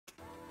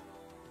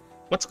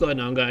What's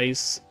going on,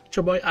 guys? It's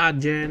your boy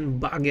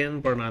Adjen back again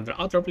for another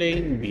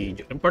Outerplane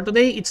video. And for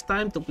today, it's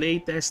time to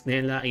play test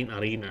Nella in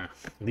Arena.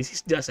 This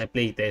is just a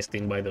play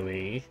testing, by the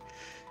way.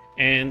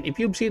 And if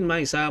you've seen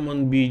my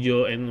summon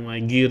video and my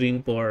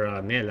gearing for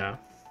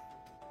Nella,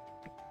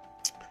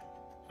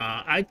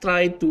 I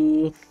tried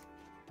to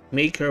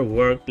make her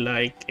work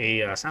like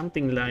a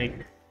something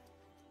like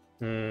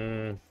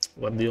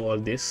what do you call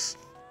this?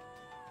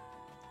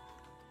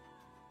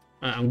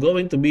 I'm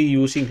going to be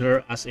using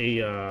her as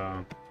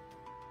a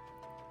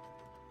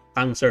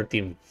cancer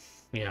team.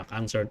 Yeah,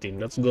 cancer team.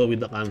 Let's go with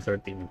the cancer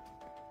team.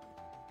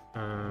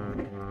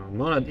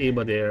 Monad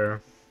Ava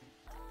there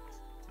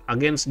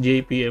against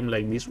JPM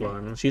like this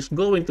one. She's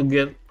going to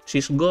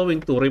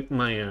rip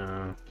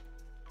my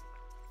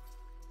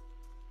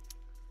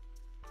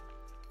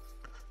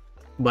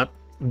but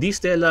D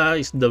Stella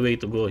is the way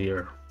to go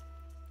here.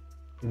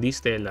 D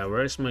Stella,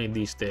 where's my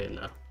D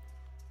Stella?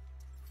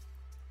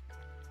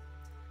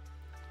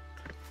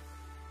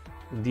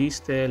 D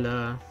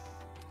Stella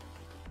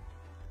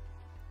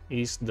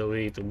is the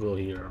way to go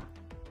here.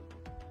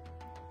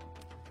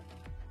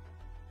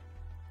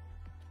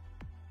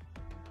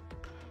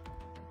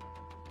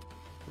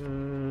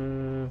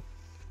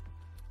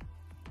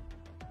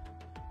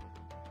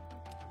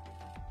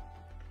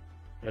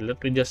 Let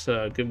me just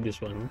equip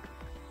this one.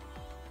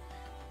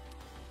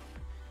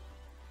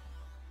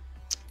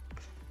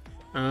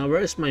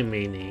 Where's my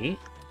main?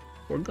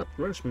 Forgot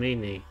where's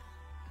main.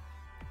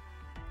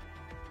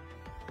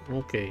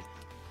 Okay.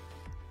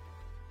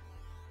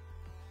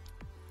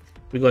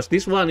 Because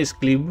this one is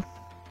cleave.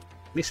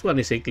 This one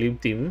is a cleave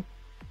team.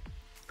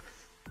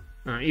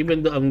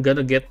 Even though I'm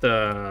gonna get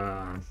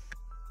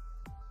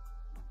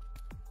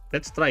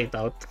let's try it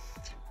out.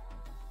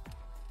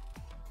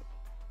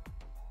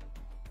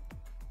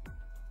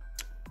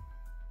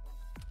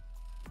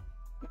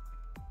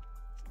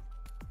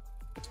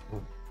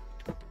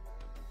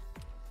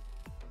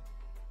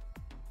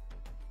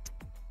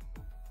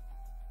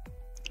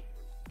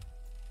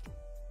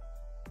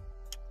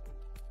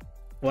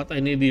 What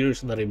I need here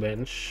is the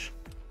revenge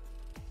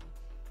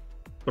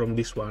from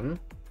this one.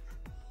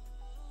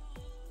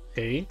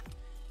 Okay.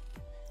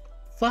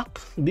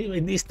 Fuck!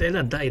 This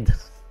Stella died.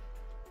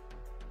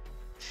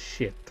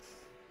 Shit.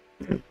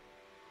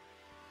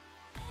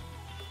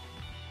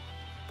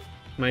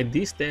 My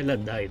D Stella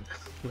died.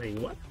 Like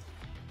what?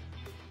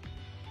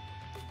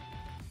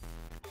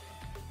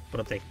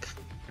 Protect.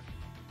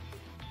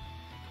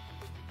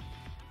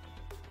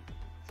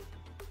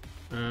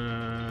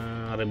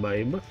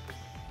 Revive.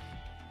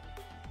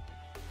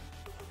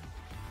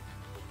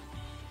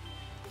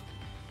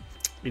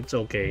 It's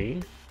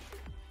okay.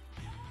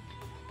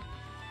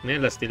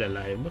 Nella's still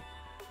alive.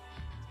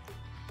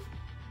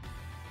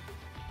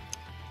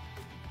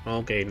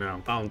 Okay,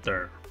 now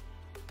counter.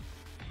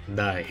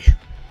 Die.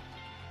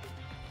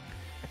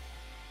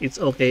 It's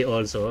okay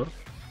also.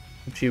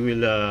 She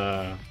will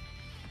I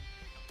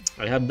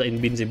have the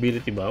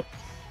invincibility buff.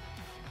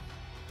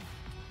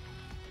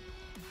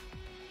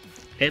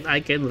 And I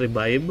can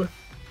revive.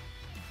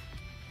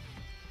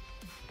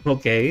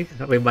 Okay,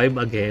 revive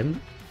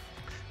again.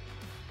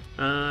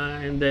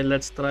 And then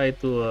let's try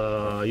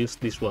to use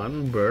this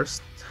one,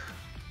 burst,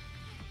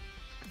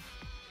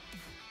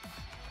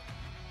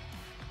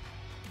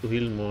 to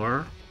heal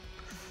more.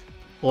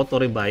 Auto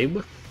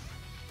revive.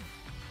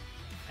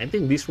 I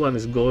think this one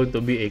is going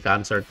to be a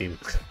cancer team.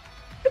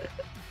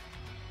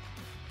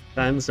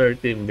 Cancer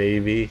team,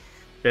 baby.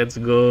 Let's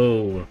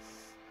go.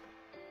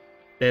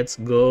 Let's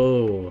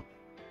go.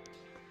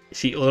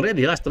 She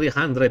already has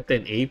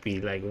 310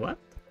 AP. Like what?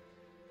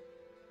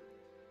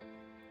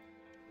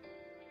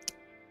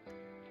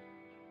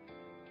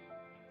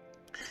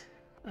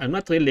 I'm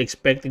not really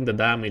expecting the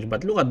damage,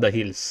 but look at the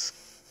heals.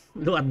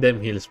 Look at them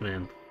heals,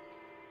 man.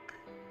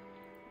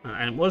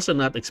 I'm also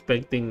not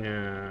expecting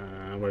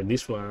where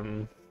this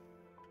one.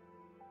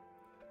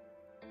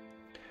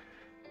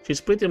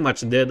 She's pretty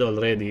much dead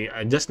already.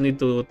 I just need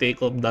to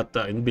take off that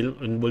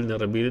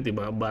invulnerability.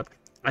 But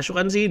as you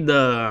can see,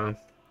 the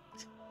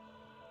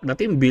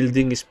team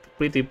building is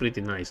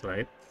pretty nice,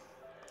 right?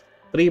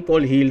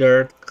 Triple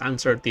healer,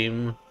 cancer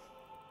team.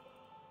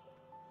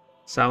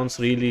 Sounds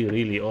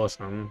really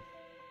awesome.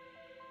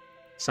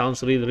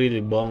 Sounds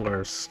really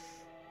bonkers.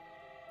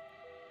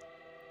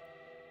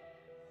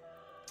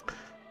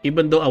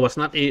 Even though I was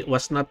not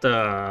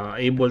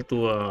able to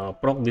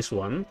proc this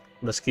one,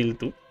 the skill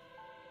 2.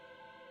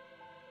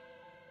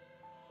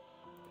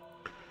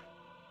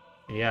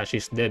 Yeah,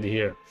 she's dead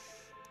here,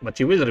 but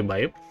she will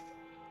revive.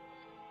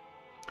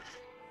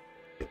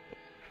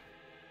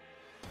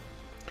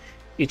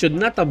 It should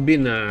not have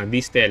been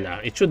D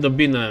Stella. It should have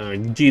been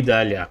G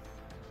Dahlia.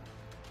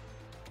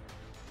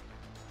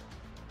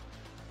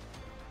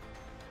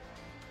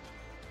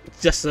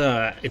 Just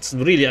it's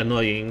really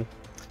annoying.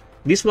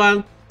 This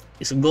one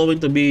is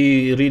going to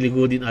be really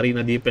good in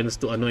arena defense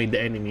to annoy the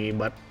enemy,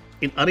 but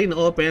in arena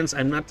offense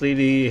I'm not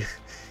really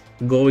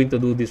going to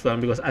do this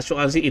one because as you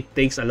can see it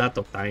takes a lot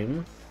of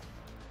time.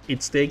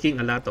 It's taking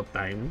a lot of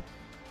time.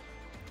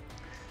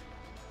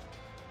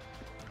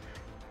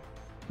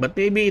 But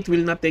maybe it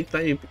will not take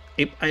time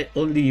if I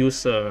only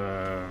use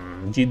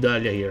G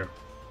Dahlia here.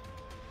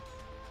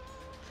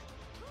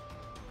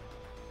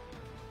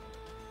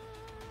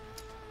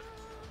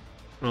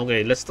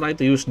 Okay, let's try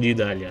to use G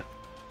Dahlia.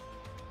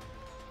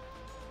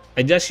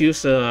 I just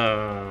use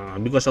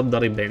because of the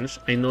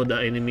revenge. I know the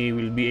enemy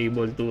will be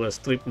able to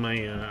strip my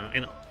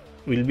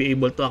will be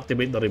able to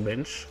activate the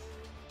revenge.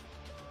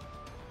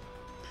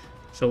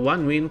 So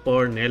 1 win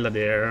for Nella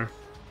there.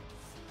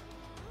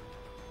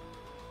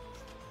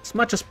 As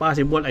much as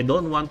possible, I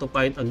don't want to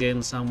fight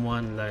against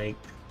someone like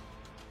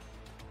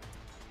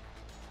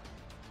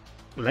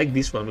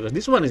this one, because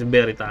this one is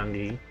very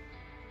tanky.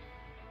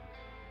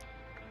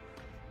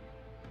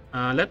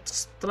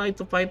 Let's try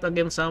to fight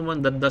against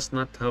someone that does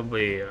not have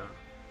a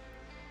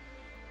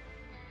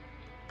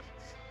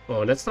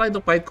oh, let's try to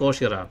fight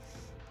Koshira.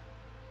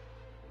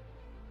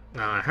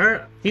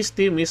 His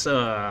team is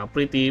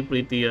pretty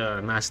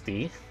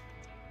nasty.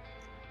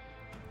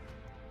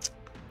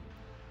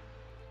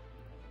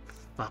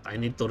 Fuck, I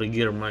need to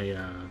regear my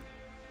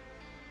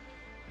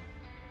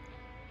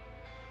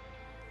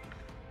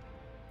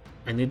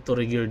I need to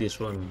regear this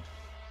one.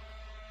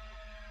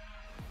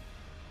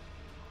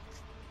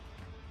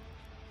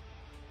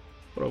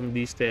 From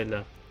this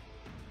Stella.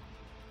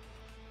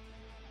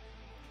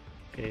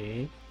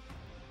 Okay.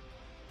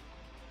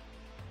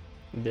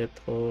 Death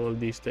hold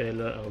this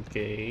Stella.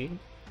 Okay.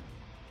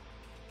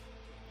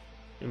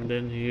 And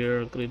then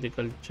here,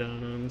 critical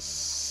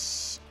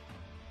chance.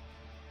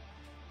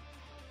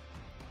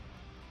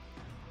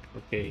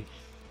 Okay.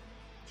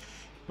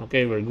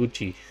 Okay, we're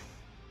Gucci.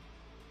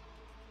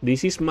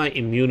 This is my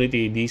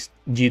immunity, this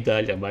G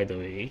Dahlia, by the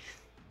way.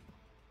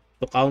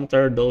 To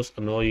counter those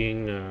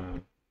annoying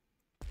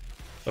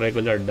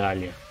regular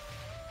Dahlia.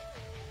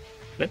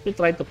 Let me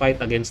try to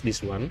fight against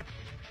this one.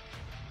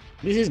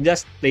 This is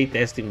just play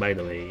testing, by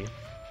the way.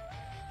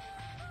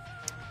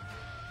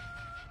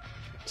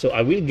 So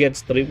I will get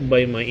stripped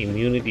by my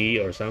immunity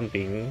or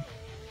something.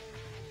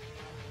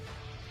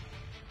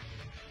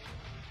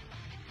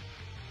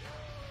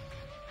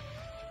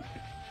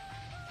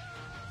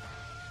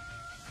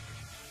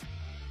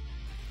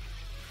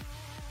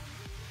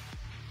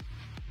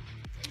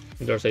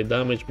 There's a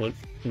damage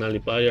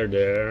nullifier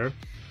there.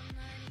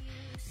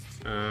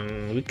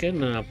 We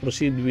can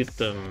proceed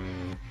with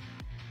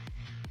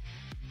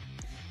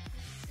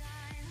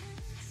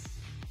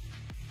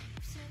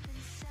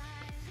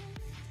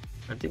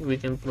I think we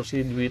can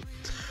proceed with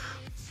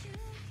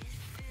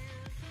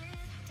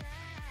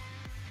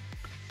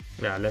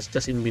let's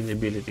just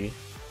invisibility.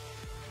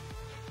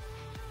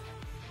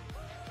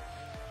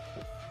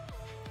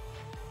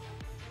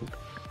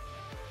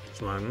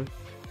 This one.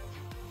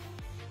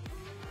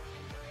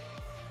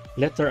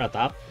 Let her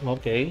attack.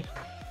 Okay.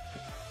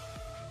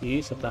 He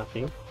is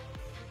attacking.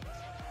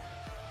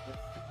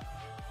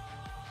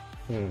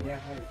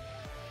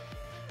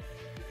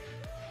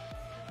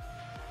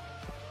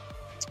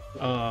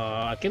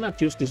 I cannot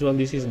use this one.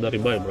 This is the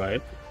revive,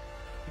 right?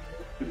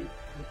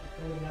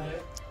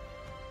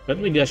 Let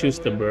me just use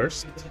the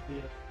burst.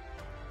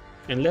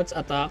 And let's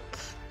attack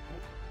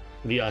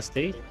the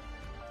Aste.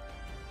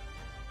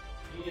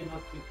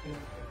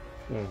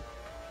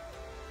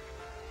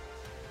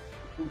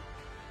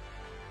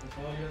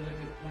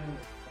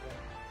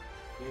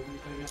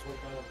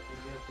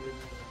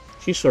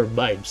 She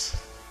survives.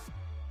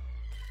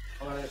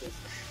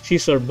 She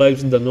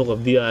survives the nuke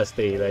of the Aste.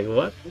 Like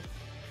what?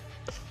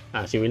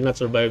 She will not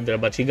survive there,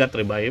 but she got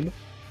revived.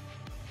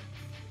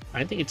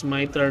 I think it's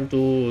my turn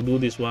to do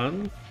this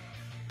one.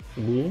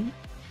 Boom.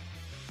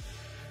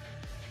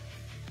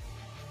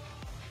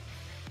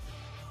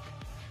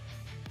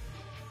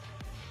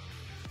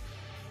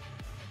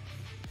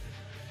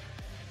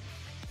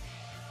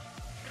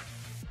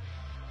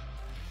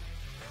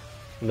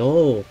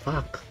 No,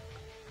 fuck.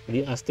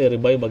 The Aste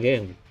revive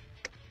again.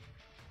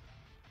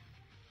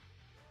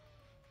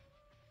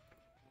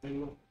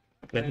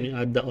 Let me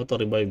add the auto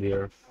revive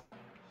here.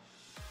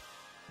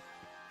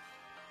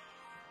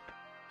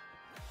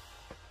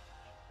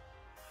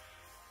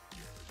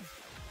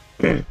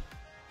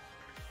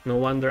 No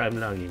wonder I'm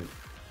lagging.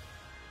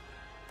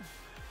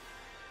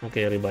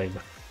 Okay, revive.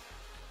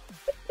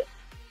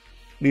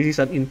 This is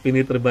an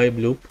infinite revive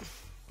loop.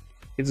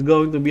 It's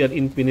going to be an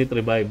infinite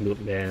revive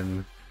loop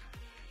then.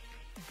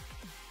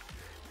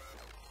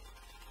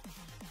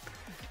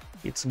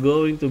 It's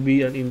going to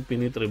be an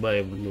infinite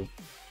revive loop.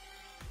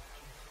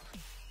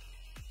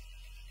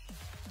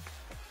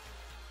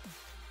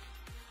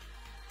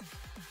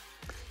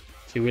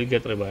 She will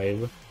get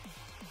revived.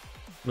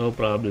 No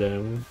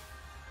problem.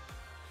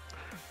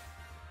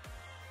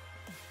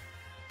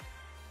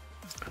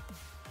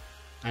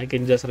 I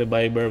can just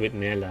revive her with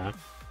Nella.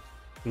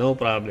 No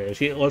problem.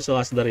 She also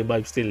has the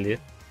revive still.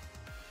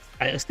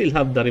 I still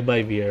have the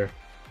revive here.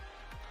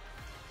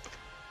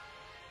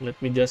 Let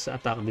me just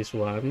attack this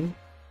one.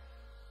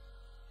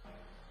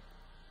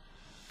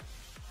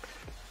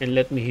 And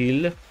let me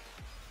heal.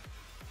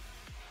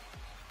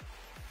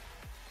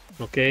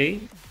 Okay.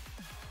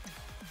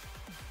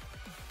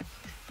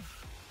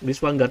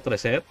 This one got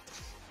reset.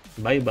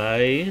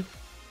 Bye-bye.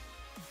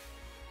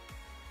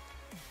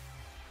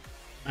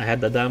 I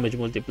had the damage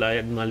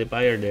multiplier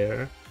nullifier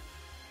there.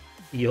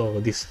 Yo,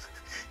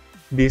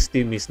 this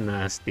team is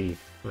nasty.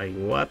 Like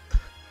what?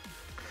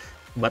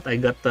 But I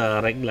got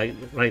the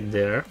right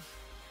there.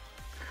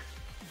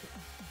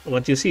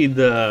 What you see,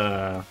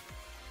 the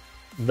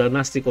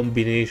nasty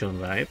combination,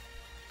 right?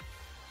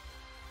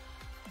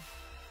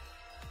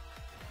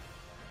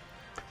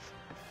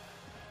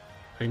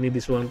 I need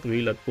this one to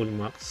heal at full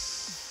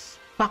max.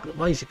 Fuck,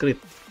 why is he crit?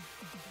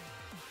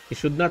 He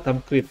should not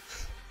have crit.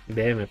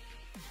 Damn it.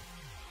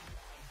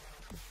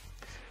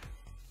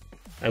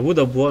 I would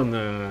have won,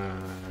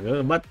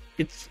 but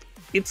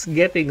it's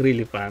getting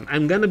really fun.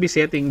 I'm gonna be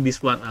setting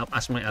this one up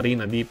as my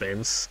arena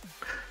defense.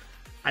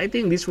 I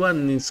think this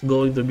one is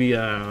going to be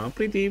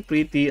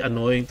pretty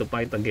annoying to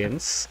fight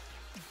against.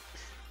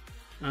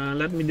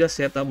 Let me just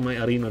set up my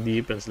arena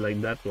defense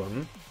like that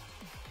one.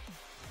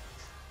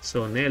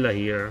 So Nella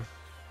here,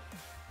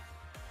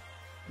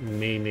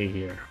 Mene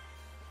here,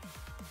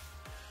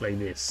 like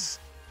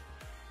this.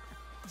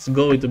 It's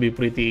going to be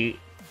pretty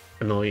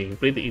annoying,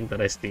 pretty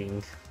interesting.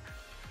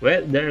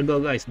 Well, there you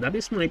go, guys. That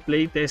is my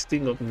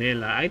playtesting of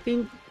Nella. I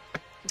think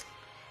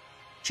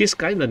she's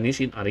kind of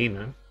niche in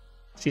arena.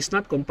 She's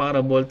not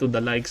comparable to the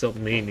likes of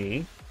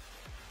Mene,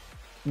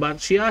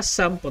 but she has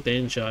some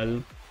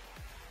potential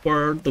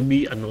for to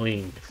be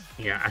annoying.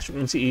 Yeah, as you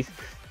can see,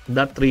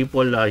 that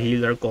triple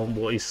healer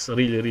combo is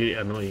really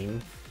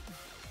annoying.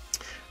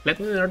 Let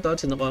me know your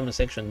thoughts in the comment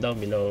section down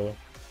below.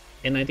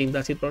 And I think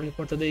that's it for me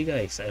for today,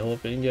 guys. I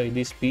hope you enjoyed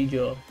this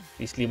video.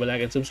 Please leave a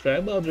like and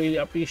subscribe. I would really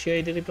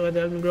appreciate it if you would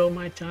help me grow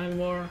my channel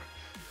more.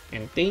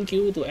 And thank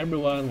you to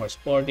everyone for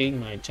supporting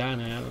my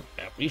channel.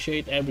 I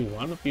appreciate every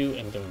one of you.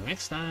 Until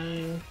next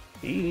time,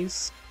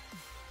 peace.